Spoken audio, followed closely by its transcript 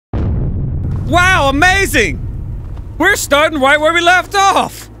Wow, amazing! We're starting right where we left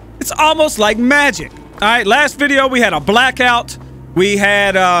off. It's almost like magic. All right, last video we had a blackout. We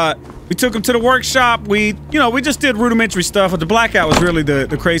had, we took him to the workshop. We just did rudimentary stuff, but the blackout was really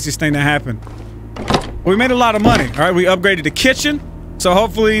the craziest thing that happened. We made a lot of money. All right, we upgraded the kitchen. So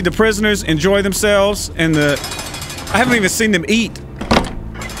hopefully the prisoners enjoy themselves and I haven't even seen them eat.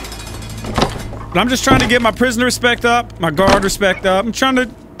 But I'm just trying to get my prisoner respect up, my guard respect up. I'm trying to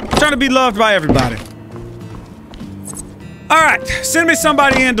be loved by everybody. All right, send me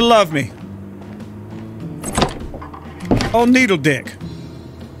somebody in to love me. Oh, Needle Dick.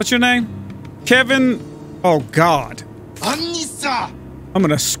 What's your name? Kevin. Oh God. I'm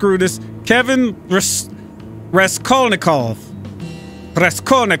gonna screw this. Kevin Raskolnikov.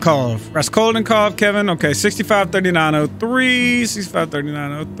 Raskolnikov, Kevin. Okay, 653903,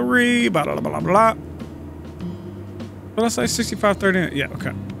 653903, blah, blah, blah, blah. What did I say? 6539? Yeah,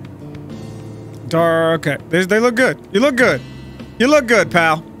 okay. Okay. They look good. You look good. You look good,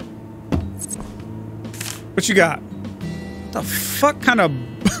 pal. What you got? The fuck kind of...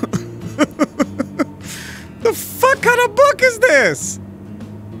 the fuck kind of book is this?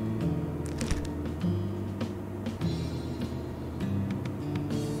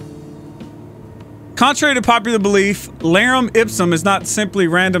 Contrary to popular belief, Larum Ipsum is not simply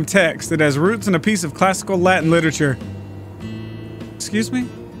random text. It has roots in a piece of classical Latin literature. Excuse me?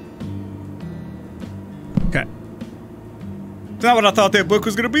 Okay. It's not what I thought that book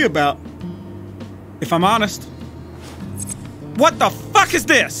was going to be about. If I'm honest. What the fuck is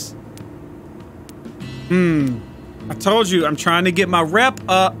this? I told you, I'm trying to get my rep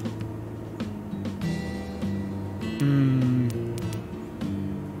up.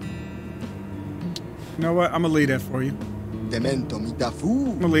 You know what? I'm gonna leave that for you. I'm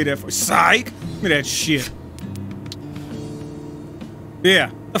gonna leave that for you. Psych! Give me that shit.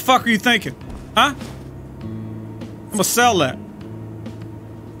 Yeah. The fuck are you thinking? Huh? I'm gonna sell that.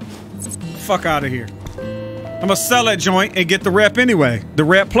 Fuck out of here. I'm gonna sell that joint and get the rep anyway. The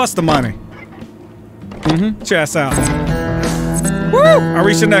rep plus the money. Chest out. Woo! I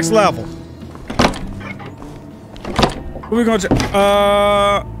reached the next level. What are we gonna do?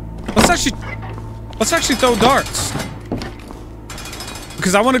 Let's actually throw darts.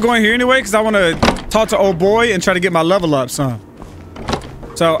 Because I want to go in here anyway, because I want to talk to old boy and try to get my level up some.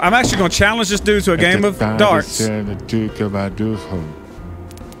 So I'm actually going to challenge this dude to a game of darts.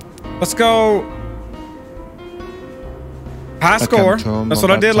 Let's go. High score. That's what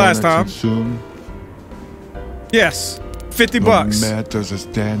I did last time. Yes. 50 bucks. Yes,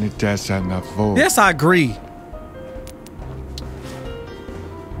 I agree.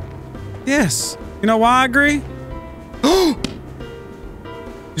 Yes. You know why I agree? Did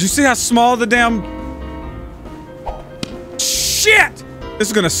you see how small the damn... Shit! This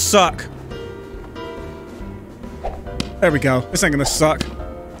is gonna suck. There we go. This ain't gonna suck.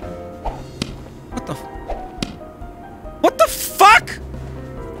 What the... What the fuck?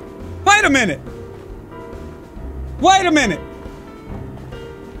 Wait a minute. Wait a minute.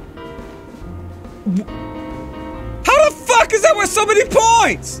 How the fuck is that worth so many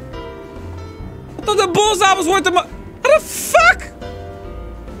points? I thought the bullseye was worth the money. How the fuck?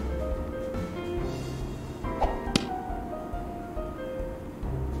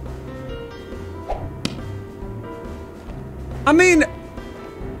 I mean...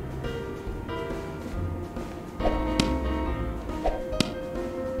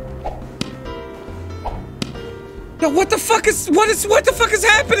 Yo, what the fuck is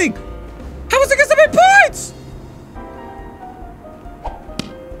happening? How is it get so many points?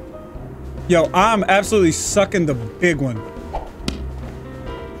 Yo, I'm absolutely sucking the big one.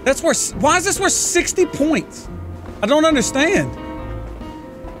 That's worth... Why is this worth 60 points? I don't understand.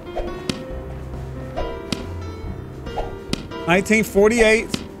 1948,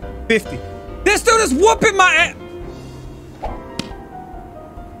 50. This dude is whooping my ass.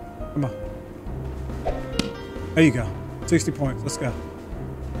 Come on. There you go. 60 points. Let's go.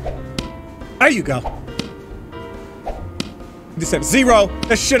 There you go. 57. Zero.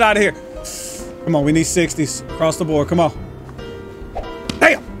 That shit out of here. Come on, we need 60s across the board. Come on.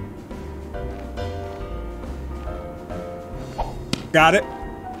 Damn. Got it.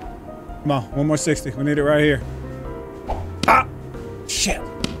 Come on, one more 60. We need it right here. Ah! Shit.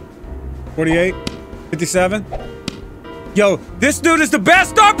 48. 57. Yo, this dude is the best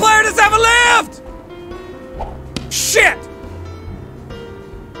star player that's ever lived! Shit!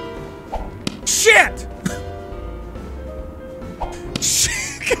 Shit!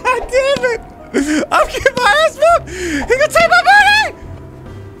 Shit! God damn it! I'm getting my ass whooped! He gonna take my money!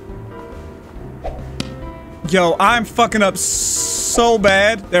 Yo, I'm fucking up so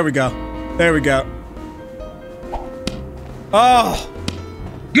bad. There we go. There we go. Oh.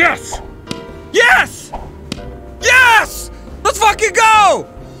 Yes! Yes! Yes! Let's fucking go!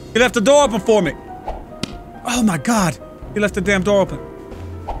 He left the door open for me. Oh my God. He left the damn door open.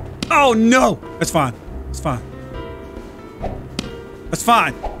 Oh no! That's fine. It's fine. That's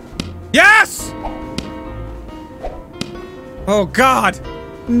fine. Yes! Oh God.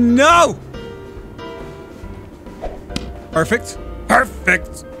 No! Perfect.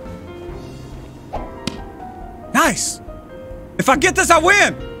 Perfect. Nice. If I get this, I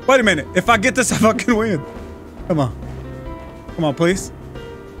win. Wait a minute. If I get this, I fucking win. Come on. Come on, please.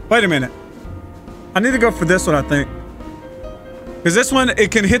 Wait a minute. I need to go for this one, I think. Because this one,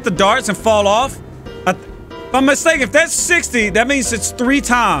 it can hit the darts and fall off. If I'm mistaken, if that's 60, that means it's 3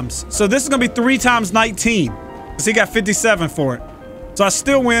 times. So this is going to be 3 times 19. Because he got 57 for it. So I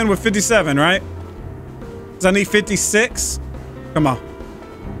still win with 57, right? Because I need 56. Come on.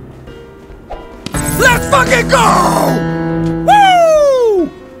 Let's fucking go! Woo!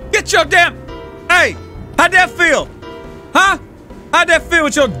 Get your damn... Hey, how'd that feel? Huh? How'd that feel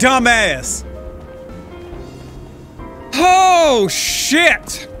with your dumb ass? Oh,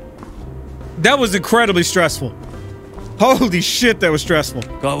 shit. That was incredibly stressful. Holy shit, that was stressful.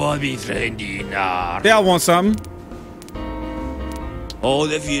 Come on, be friendly now. Yeah, I want something.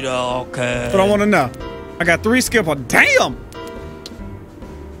 Hold if you don't care. But I want to know. I got 3 skill points. Damn!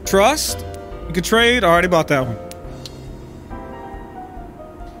 Trust. You can trade. I already bought that one.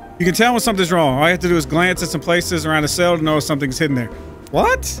 You can tell when something's wrong. All you have to do is glance at some places around the cell to know if something's hidden there.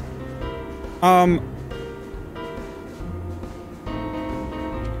 What?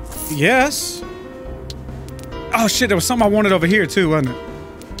 Yes. Oh shit, there was something I wanted over here too, wasn't it?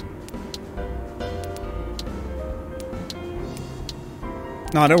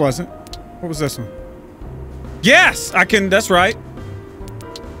 No, there wasn't. What was this one? Yes! I can, that's right.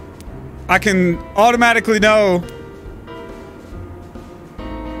 I can automatically know.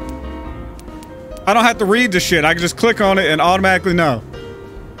 I don't have to read the shit. I can just click on it and automatically know.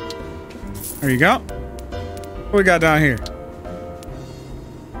 There you go. What we got down here?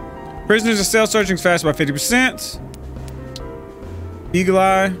 Prisoners are cell searching fast by 50%. Eagle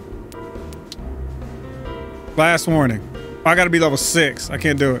Eye. Last warning. I gotta be level 6. I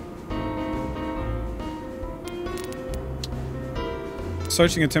can't do it.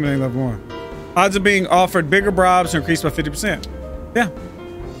 Searching intimidating level 1. Odds of being offered bigger bribes are increased by 50%. Yeah.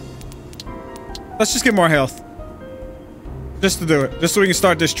 Let's just get more health. Just to do it. Just so we can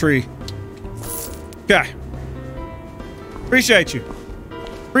start this tree. Okay. Appreciate you.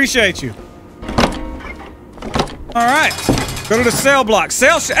 Appreciate you. Alright. Go to the cell block.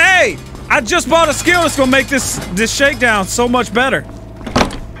 Hey! I just bought a skill that's gonna make this shakedown so much better.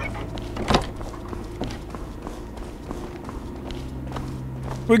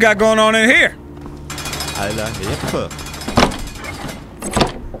 What we got going on in here?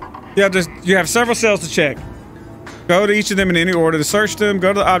 You have several cells to check. Go to each of them in any order to search them.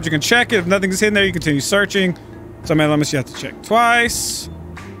 Go to the object and check it. If nothing's hidden there, you continue searching. Some elements you have to check twice.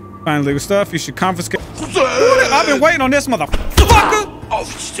 Find legal stuff. You should confiscate. I've been waiting on this motherfucker.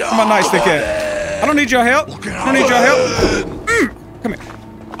 Where my nightstick at? I don't need your help. I don't need your help. Come here.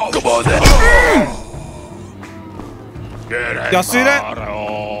 Come on then. Y'all see that?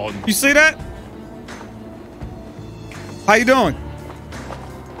 You see that? How you doing?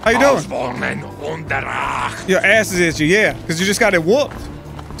 How you doing? Your ass is itchy, yeah. Because you just got it whooped.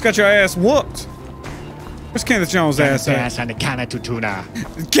 Just got your ass whooped. Where's Kenneth Jones' ass at?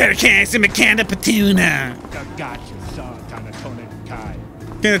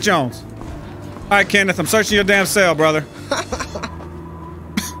 Kenneth Jones. Alright, Kenneth, I'm searching your damn cell, brother.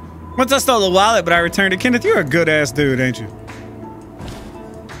 Once I stole the wallet, but I returned it. Kenneth, you're a good ass dude, ain't you?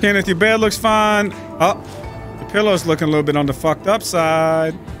 Kenneth, your bed looks fine. Oh, the pillow's looking a little bit on the fucked up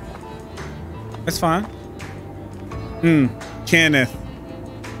side. That's fine. Kenneth.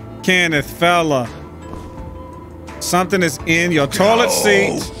 Kenneth, fella. Something is in your toilet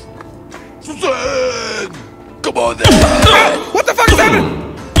seat. Susan! Come on then. What the fuck is happening?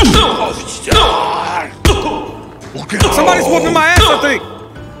 Somebody's whooping my ass, I think.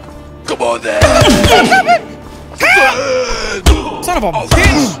 Come on then. Son of a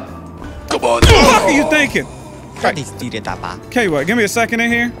bitch. Come on What the fuck are you thinking? Okay, what? Give me a second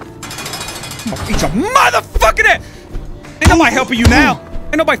in here. I'm gonna eat your motherfucking ass. Ain't nobody helping you now.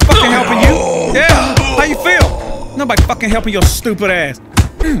 Ain't nobody fucking helping you. Yeah. How you feel? Nobody fucking helping your stupid ass.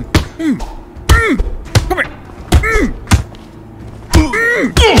 Come here.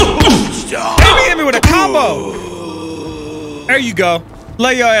 Baby hit me with a combo. There you go.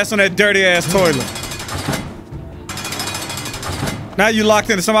 Lay your ass on that dirty ass toilet. Now you locked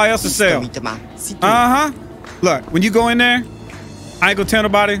into somebody else's cell. Uh-huh. Look, when you go in there, I ain't gonna tell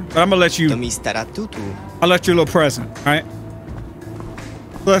nobody, but I'm gonna let you. I left you a little present, all right?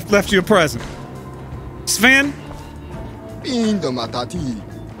 Left you a present. Sven?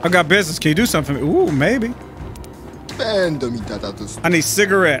 I got business. Can you do something for me? Ooh, maybe. I need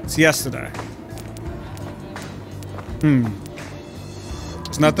cigarettes yesterday.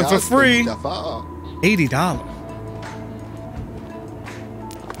 It's nothing for free. $80.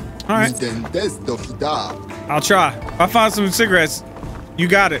 All right. I'll try. If I find some cigarettes, you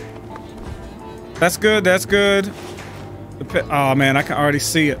got it. That's good. That's good. Oh, man, I can already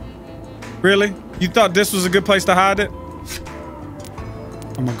see it. Really? You thought this was a good place to hide it?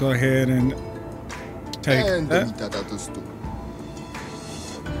 I'm gonna go ahead and take that.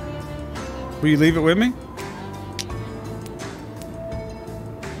 Will you leave it with me?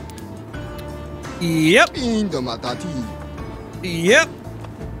 Yep. Yep.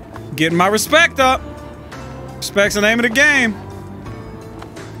 Getting my respect up. Respect's the name of the game.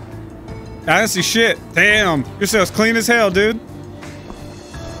 I didn't see shit. Damn. Your cell's clean as hell, dude.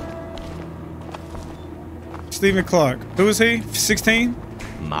 Stephen Clark. Who is he? 16?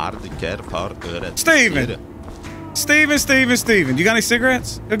 Steven. You got any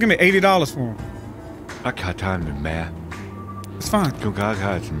cigarettes? They'll give me $80 for them. It's fine. You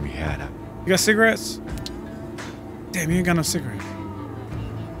got cigarettes? Damn, you ain't got no cigarettes.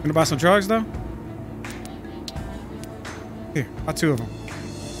 Gonna buy some drugs, though? Here, buy 2 of them.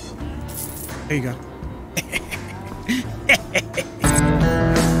 There you go.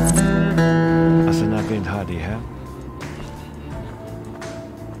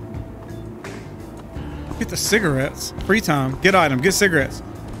 Get the cigarettes. Free time. Get item. Get cigarettes.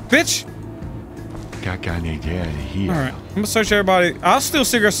 Bitch! Alright. I'm gonna search everybody. I'll steal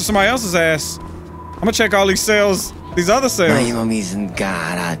cigarettes to somebody else's ass. I'm gonna check all these cells. These other cells.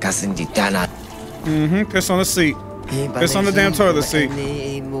 Piss on the seat. Piss on the damn toilet seat.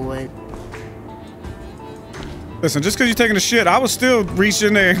 Listen, just because you're taking a shit, I would still reach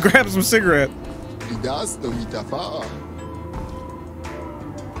in there and grab some cigarette.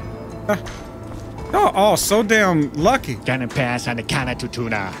 Oh, so damn lucky. Gonna pass on the CaRtOoNz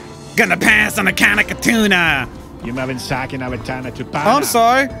tuna. Gonna pass on the CaRtOoNz. You haven't saking of a tuna to pass. I'm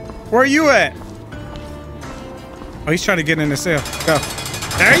sorry. Where are you at? Oh, he's trying to get in the cell. Go.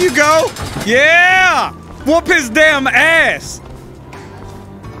 There you go. Yeah. Whoop his damn ass.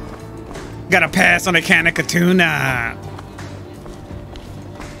 Gotta pass on the CaRtOoNz.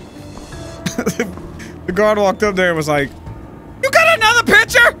 The guard walked up there and was like, "You got another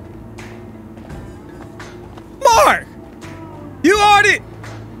picture? Mark, you already...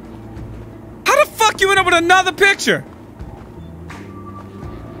 How the fuck you end up with another picture?"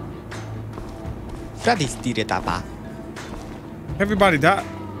 Everybody died.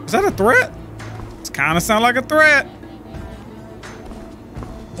 Is that a threat? It's kind of sound like a threat.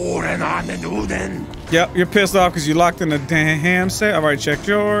 Yep, you're pissed off because you locked in the damn set. I've already checked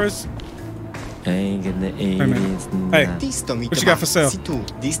yours. Hey, what you got for sale?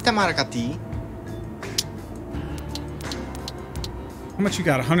 How much you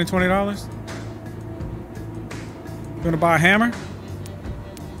got? $120? You wanna buy a hammer?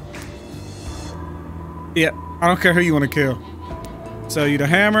 Yeah, I don't care who you want to kill. Sell you the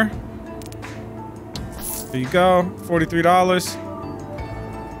hammer. There you go, $43.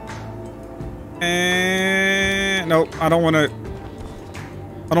 And nope, I don't want to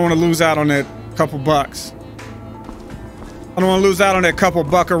lose out on that couple bucks. I don't want to lose out on that couple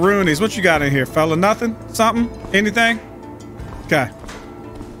buckaroonies. What you got in here, fella? Nothing? Something? Anything? Okay.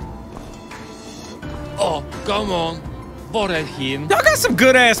 Oh, come on. Y'all got some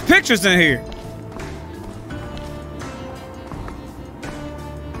good ass pictures in here.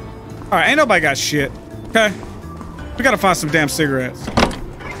 Alright, ain't nobody got shit. Okay. We gotta find some damn cigarettes.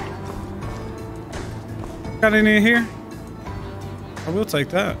 Got any in here? I will take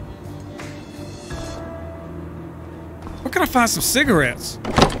that. Where can I find some cigarettes?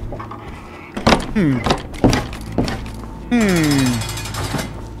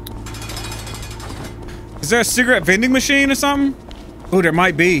 Is there a cigarette vending machine or something? Oh, there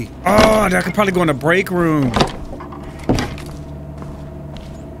might be. Oh, I could probably go in the break room.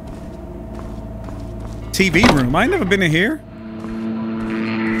 TV room. I ain't never been in here.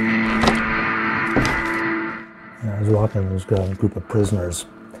 I was walking this group of prisoners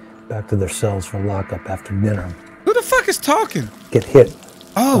back to their cells for lockup after dinner. Who the fuck is talking? Get hit.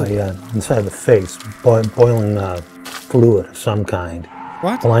 Oh. By, inside the face. Boiling fluid of some kind.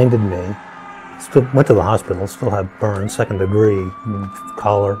 What? Blinded me. Still went to the hospital. Still have burns, 2nd degree.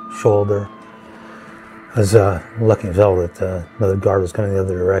 Collar, shoulder. I was lucky as hell that another guard was coming the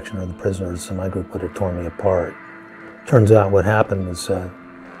other direction, or the prisoners in my group would have torn me apart. Turns out what happened was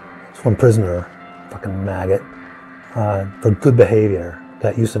this one prisoner, fucking maggot, for good behavior,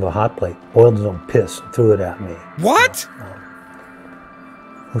 got use of a hot plate, boiled his own piss, and threw it at me. What?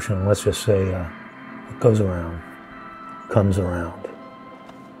 Fortunately, let's just say what goes around comes around.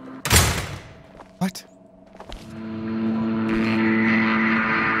 What?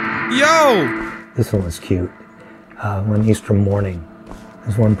 Yo! This one was cute. One Easter morning,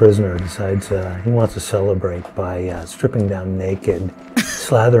 this one prisoner decides he wants to celebrate by stripping down naked,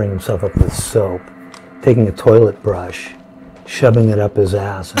 slathering himself up with soap, taking a toilet brush, shoving it up his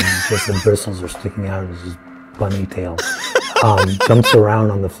ass, and just the bristles are sticking out of his bunny tail. Jumps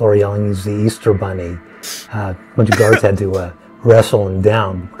around on the floor yelling he's the Easter bunny. A bunch of guards had to wrestle him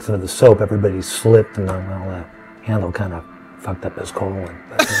down because of the soap. Everybody slipped, and the handle kind of fucked up his colon.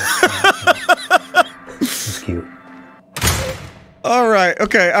 But, it was cute. All right,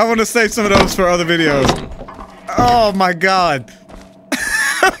 okay, I want to save some of those for other videos. Oh my god.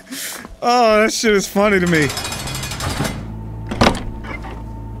 Oh, that shit is funny to me.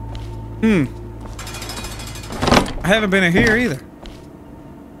 I haven't been in here either.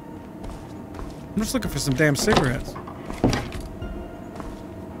 I'm just looking for some damn cigarettes.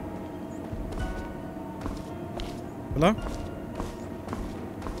 Hello?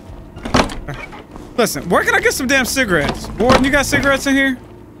 Listen, where can I get some damn cigarettes? Warden, you got cigarettes in here?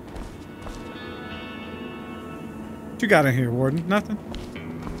 What you got in here, Warden? Nothing?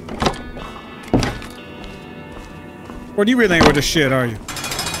 Warden, you really ain't with the shit, are you?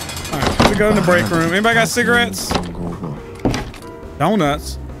 Alright, we go in the break room. Anybody got cigarettes?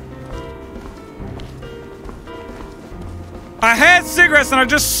 Donuts. I had cigarettes and I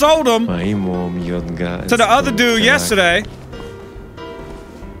just sold them to the other dude yesterday.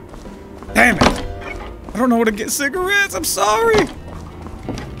 Damn it. I don't know where to get cigarettes. I'm sorry.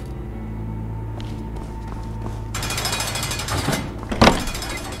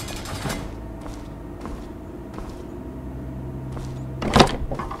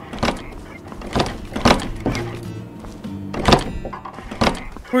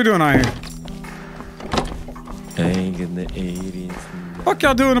 What are we doing out here? Fuck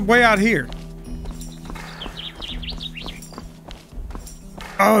y'all doing way out here?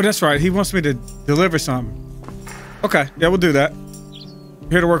 Oh, that's right. He wants me to deliver something. Okay, yeah, we'll do that.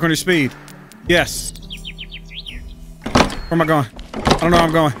 Here to work on your speed. Yes. Where am I going? I don't know where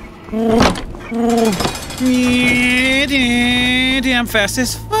I'm going. I'm fast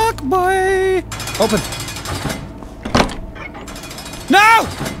as fuck, boy. Open. No!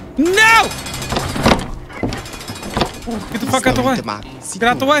 No! Get the fuck out the way. Get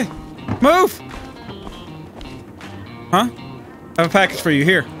out the way. Move. Huh? I have a package for you.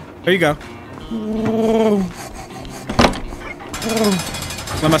 Here. There you go.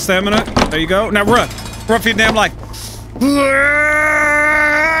 Let my stamina. There you go. Now run. Run for your damn life.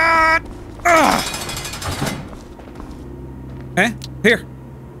 Eh? Here.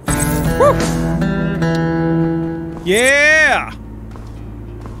 Woo. Yeah.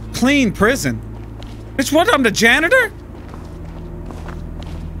 Clean prison. Which one? I'm the janitor?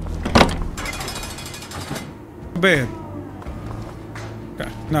 Bed. Okay,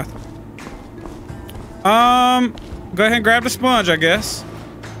 nothing. Go ahead and grab the sponge, I guess.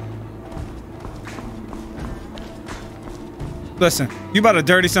 Listen, you about a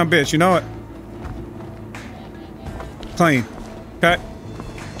dirty son bitch, you know it? Clean. Okay.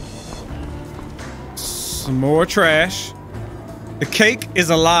 Some more trash. The cake is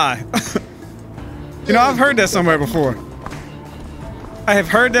a lie. You know, I've heard that somewhere before. I have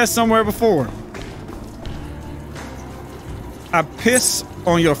heard that somewhere before. I piss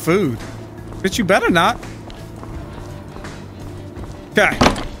on your food. Bitch, you better not. Okay.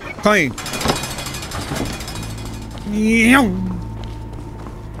 Clean.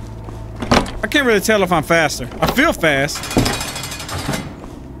 I can't really tell if I'm faster. I feel fast.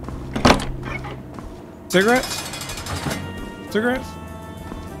 Cigarettes? Cigarettes?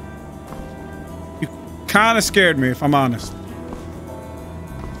 You kind of scared me, if I'm honest.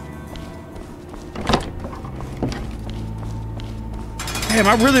 Damn,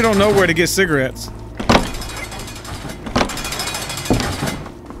 I really don't know where to get cigarettes.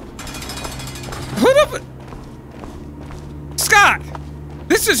 What up? Scott!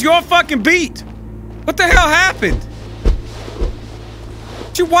 This is your fucking beat! What the hell happened?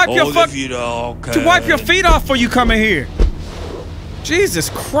 Did you wipe your Did you wipe your feet off before you come in here? Jesus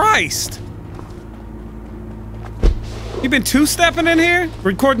Christ! You been two-stepping in here?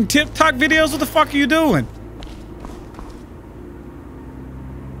 Recording TikTok videos? What the fuck are you doing?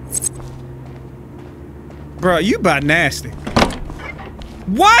 Bro, you about nasty.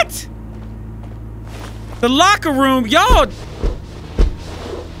 What? The locker room, y'all.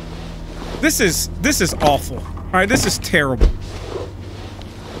 This is awful. All right, this is terrible.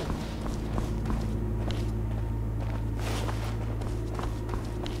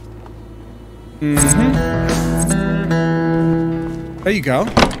 There you go.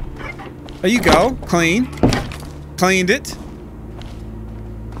 There you go. Clean. Cleaned it.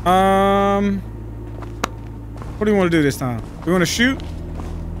 What do you want to do this time? We want to shoot?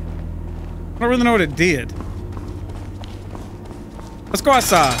 I don't really know what it did. Let's go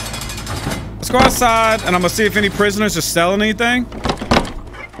outside. Let's go outside, and I'm gonna see if any prisoners are selling anything.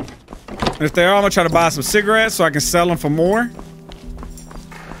 And if they are, I'm gonna try to buy some cigarettes so I can sell them for more.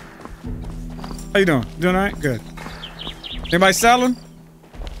 How you doing? Doing all right? Good. Anybody selling?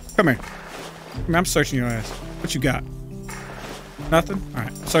 Come here. Come here, I'm searching your ass. What you got? Nothing? All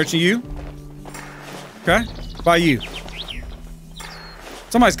right. Searching you. Okay. By you.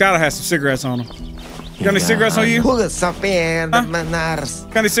 Somebody's gotta have some cigarettes on them. You got any cigarettes on you? Huh?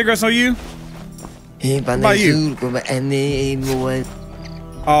 Got any cigarettes on you? What about you?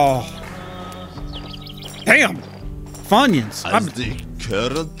 Oh. Damn. Funyuns.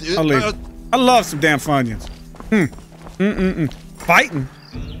 I'll leave. I love some damn Funyuns. Fighting?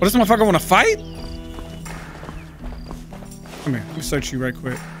 What, does this motherfucker want to fight? Come here. Let me search you right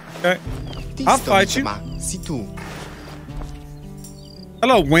quick. Okay. I'll fight you.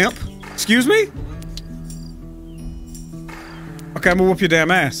 Hello, wimp. Excuse me? Okay, I'm gonna whoop your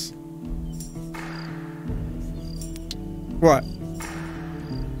damn ass. What?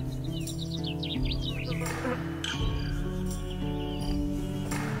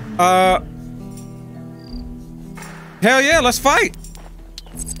 Hell yeah, let's fight.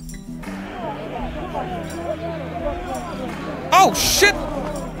 Oh shit!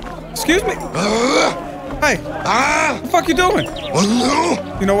 Excuse me. Hey, what the fuck you doing?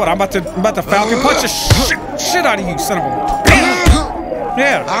 You know what? I'm about to falcon punch the shit out of you, son of a bitch.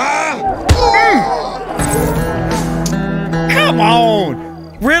 Yeah. Come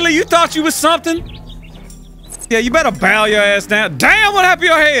on. Really? You thought you was something? Yeah, you better bow your ass down. Damn, what happened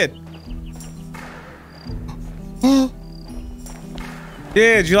to your head?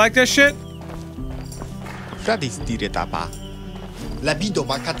 Yeah, did you like that shit?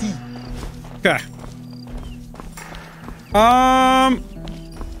 Okay.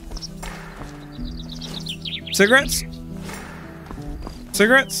 Cigarettes?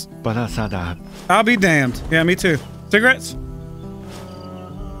 Cigarettes? I'll be damned. Yeah, me too. Cigarettes?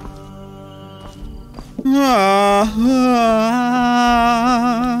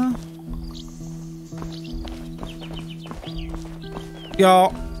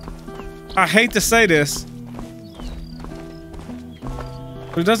 Y'all, I hate to say this,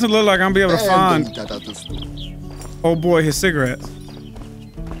 but it doesn't look like I'm gonna be able to find oh boy his cigarettes.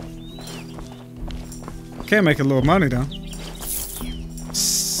 Can't make a little money though.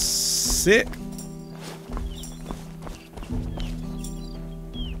 Sick.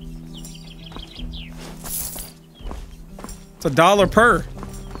 It's $1 per.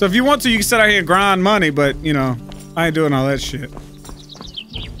 So if you want to, you can sit out here and grind money, but you know, I ain't doing all that shit.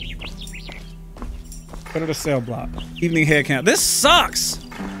 Go to the cell block. Evening head count. This sucks!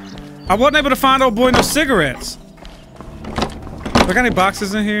 I wasn't able to find old boy no cigarettes. Do I got any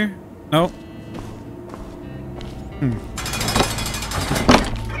boxes in here? Nope.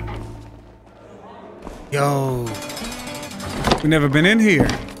 Yo. We never been in here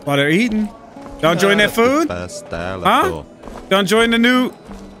while they're eating. Y'all enjoying that food? Huh? Y'all enjoying the new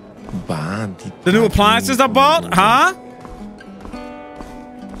appliances I bought? Huh?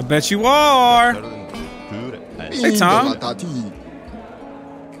 I bet you are. Hey, Tom.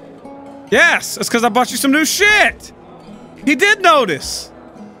 Yes, it's because I bought you some new shit. He did notice.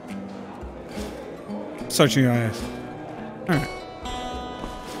 Searching your ass. All right.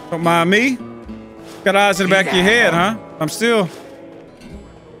 Don't mind me. Got eyes in the back of your head, huh? I'm still.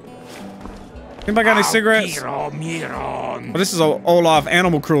 Anybody got any cigarettes? Oh, this is Olaf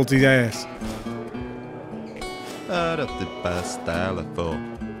animal cruelty ass.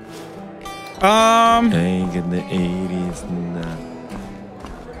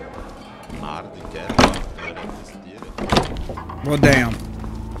 Well, damn.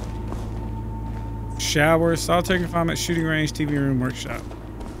 Shower, solitary confinement, shooting range, TV room, workshop.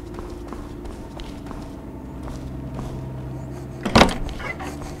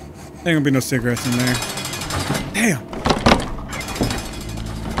 Ain't gonna be no cigarettes in there. Damn.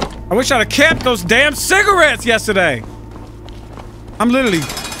 I wish I'd have kept those damn cigarettes yesterday. I'm literally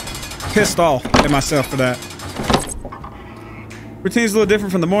pissed off at myself for that. Routine's a little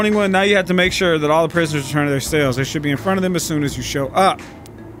different from the morning one. Now you have to make sure that all the prisoners return to their cells. They should be in front of them as soon as you show up.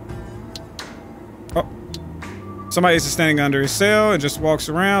 Oh. Somebody is standing under his cell and just walks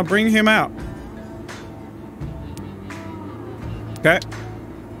around. Bring him out. Okay.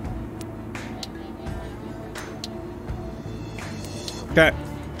 Okay.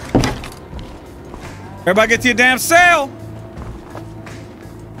 Everybody get to your damn cell.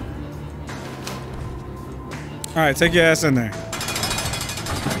 All right, take your ass in there.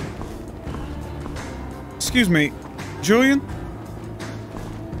 Excuse me, Julian?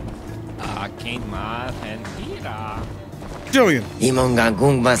 Julian.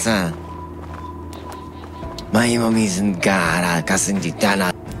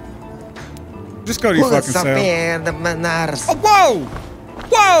 Just go to your fucking cell. Oh, whoa!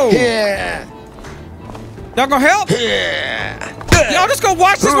 Whoa! Yeah. Y'all gonna help? Yeah. Y'all just go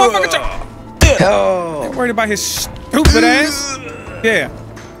watch this motherfucker. Oh. Ain't worried about his stupid ass. Yeah.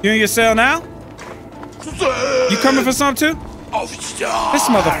 You in your cell now? You coming for something too? This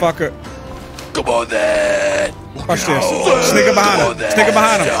motherfucker. Come on then. Watch this. Sneaker behind him. Sneaker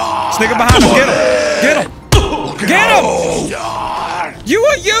behind him. Sneaker behind him. Get him. Get him. Get him. You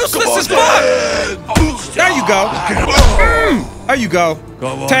are useless as fuck. There you go. There you go.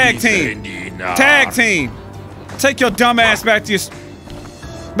 Tag team. Tag team. Take your dumb ass back to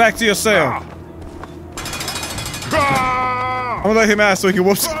your cell. I'm gonna let him ask so he can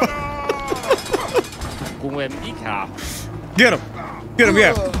whoop some. Get him. Get him,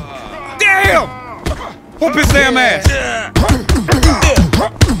 yeah. Damn! Whoop his damn ass.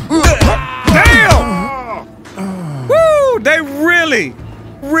 Damn! Woo! They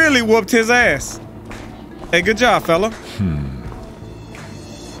really whooped his ass. Hey, good job, fella.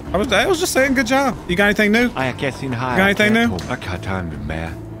 I was just saying good job. You got anything new? You got anything new?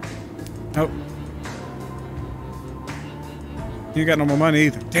 Nope. You ain't got no more money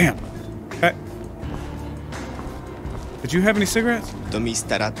either. Damn. Okay. Did you have any cigarettes?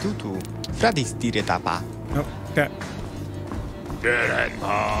 Nope. Okay.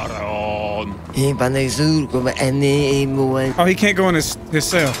 Oh, he can't go in his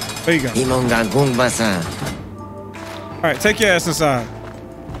cell. There you go. Alright, take your ass inside.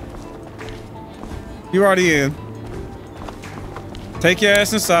 You already in. Take your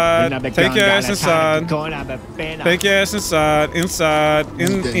ass inside. Take your ass inside. Take your ass inside. Inside.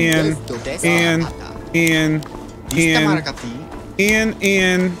 In.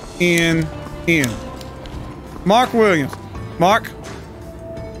 Mark Williams. Mark?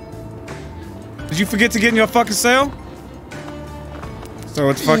 Did you forget to get in your fucking cell? So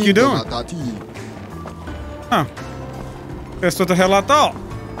what the fuck you doing? Huh. That's what the hell I thought.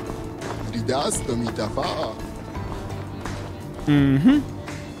 Mm-hmm.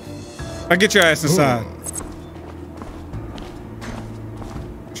 I'll get your ass inside.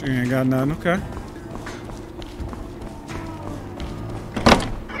 Sure you ain't got nothing, okay.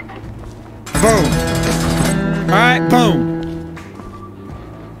 Boom. Alright, boom.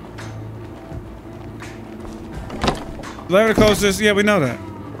 Lever closes, yeah, we know that.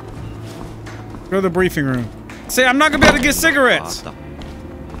 Go to the briefing room. See, I'm not gonna be able to get cigarettes.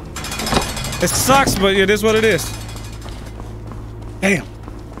 It sucks, but it is what it is. Damn.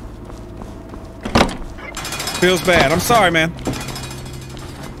 Feels bad. I'm sorry, man.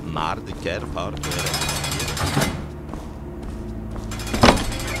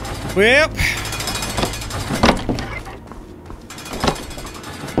 Yep.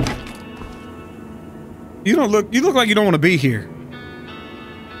 You look like you don't want to be here.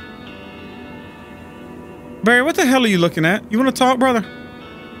 Barry, what the hell are you looking at? You want to talk, brother?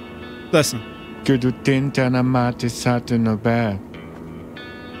 Listen.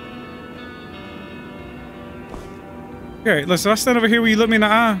 Barry, listen, I stand over here where you look me in the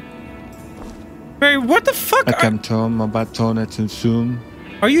eye. Barry, what the fuck?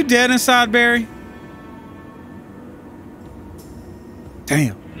 Are you dead inside, Barry?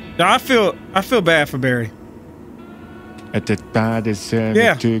 Damn. I feel bad for Barry.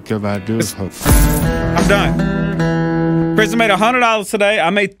 Yeah. I'm done. Prison made $100 today. I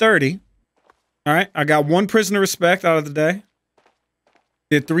made 30. All right. I got 1 prisoner respect out of the day.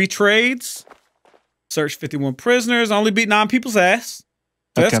 Did 3 trades. Searched 51 prisoners. Only beat 9 people's ass.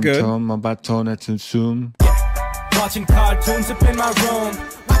 So that's good. Watching cartoons up in my room.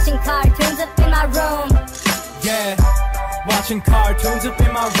 Watching cartoons up in my room. Yeah. Watching cartoons up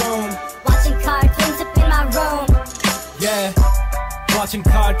in my room. Watching cartoons up in my room. Yeah. Watching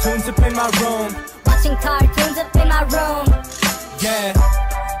cartoons up in my room. Watching cartoons up in my room. Yeah.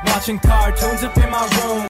 Watching cartoons up in my room.